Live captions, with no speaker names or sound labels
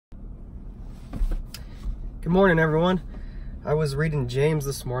Good morning, everyone. I was reading James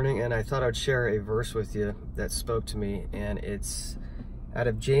this morning and I thought I'd share a verse with you that spoke to me, and it's out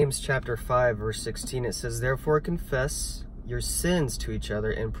of James chapter 5 verse 16. It says, "Therefore confess your sins to each other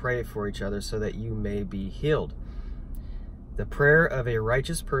and pray for each other so that you may be healed. The prayer of a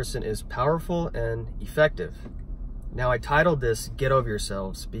righteous person is powerful and effective." Now, I titled this "Get Over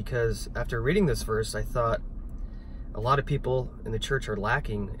Yourselves" because after reading this verse, I thought a lot of people in the church are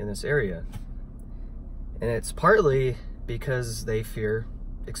lacking in this area. And it's partly because they fear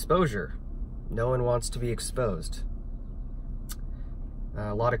exposure. No one wants to be exposed.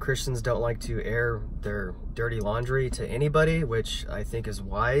 A lot of Christians don't like to air their dirty laundry to anybody, which I think is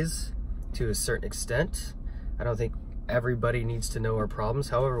wise to a certain extent. I don't think everybody needs to know our problems.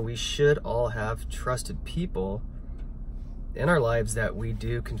 However, we should all have trusted people in our lives that we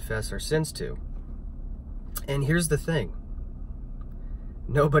do confess our sins to. And here's the thing.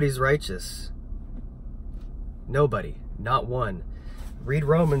 Nobody's righteous. Nobody, not one. Read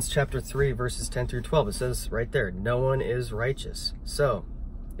Romans chapter 3 verses 10 through 12. It says right there, no one is righteous. So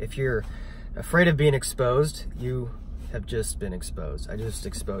if you're afraid of being exposed, you have just been exposed. I just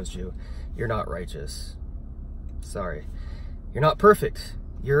exposed you. You're not righteous. Sorry. You're not perfect.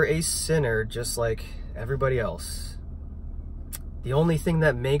 You're a sinner just like everybody else. The only thing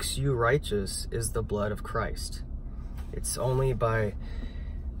that makes you righteous is the blood of Christ. It's only by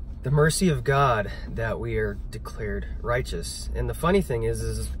the mercy of God that we are declared righteous. And the funny thing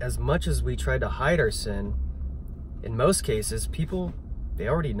is as much as we try to hide our sin, in most cases, people, they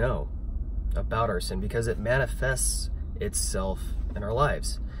already know about our sin because it manifests itself in our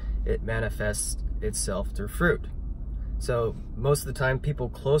lives. It manifests itself through fruit. So most of the time, people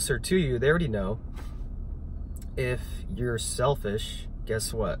closer to you, they already know. If you're selfish,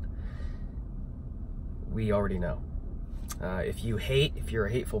 guess what? We already know. If you're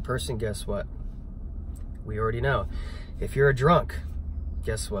a hateful person, guess what? We already know. If you're a drunk,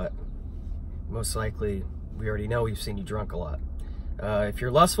 guess what? Most likely, we already know. We've seen you drunk a lot. If you're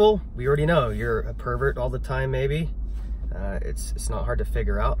lustful, we already know. You're a pervert all the time, maybe. It's not hard to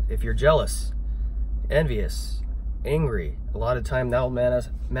figure out. If you're jealous, envious, angry, a lot of time that will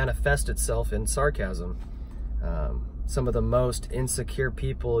manifest itself in sarcasm. Some of the most insecure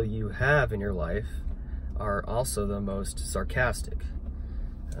people you have in your life are also the most sarcastic.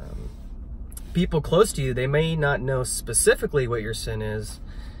 People close to you, they may not know specifically what your sin is,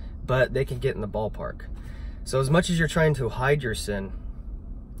 but they can get in the ballpark. So as much as you're trying to hide your sin,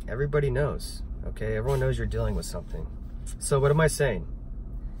 everybody knows, okay? Everyone knows you're dealing with something. So what am I saying?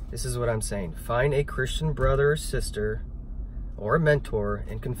 This is what I'm saying. Find a Christian brother or sister or a mentor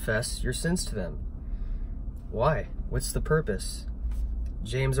and confess your sins to them. Why? What's the purpose?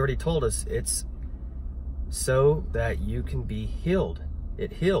 James already told us it's so that you can be healed.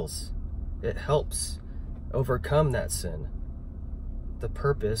 It heals. It helps overcome that sin. The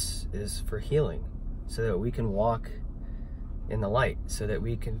purpose is for healing, so that we can walk in the light, so that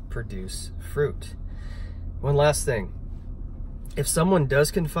we can produce fruit. One last thing. If someone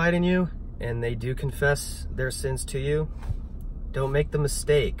does confide in you and they do confess their sins to you, don't make the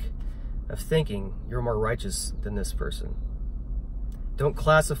mistake of thinking you're more righteous than this person. Don't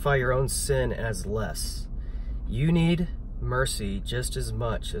classify your own sin as less. You need mercy just as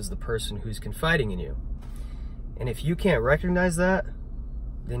much as the person who's confiding in you. And if you can't recognize that,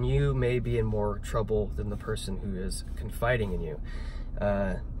 then you may be in more trouble than the person who is confiding in you.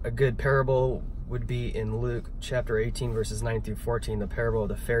 A good parable would be in Luke chapter 18 verses 9 through 14, the parable of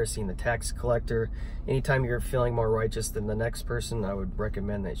the Pharisee and the tax collector. Anytime you're feeling more righteous than the next person, I would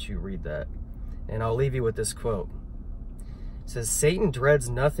recommend that you read that. And I'll leave you with this quote. It says, "Satan dreads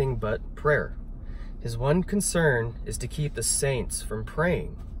nothing but prayer. His one concern is to keep the saints from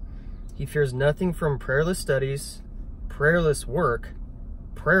praying. He fears nothing from prayerless studies, prayerless work,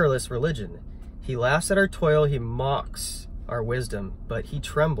 prayerless religion. He laughs at our toil, he mocks our wisdom, but he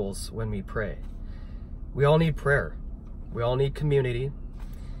trembles when we pray." We all need prayer. We all need community,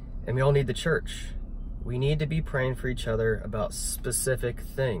 and we all need the church. We need to be praying for each other about specific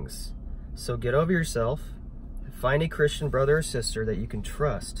things. So get over yourself, find a Christian brother or sister that you can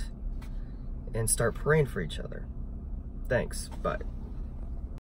trust, and start praying for each other. Thanks. Bye.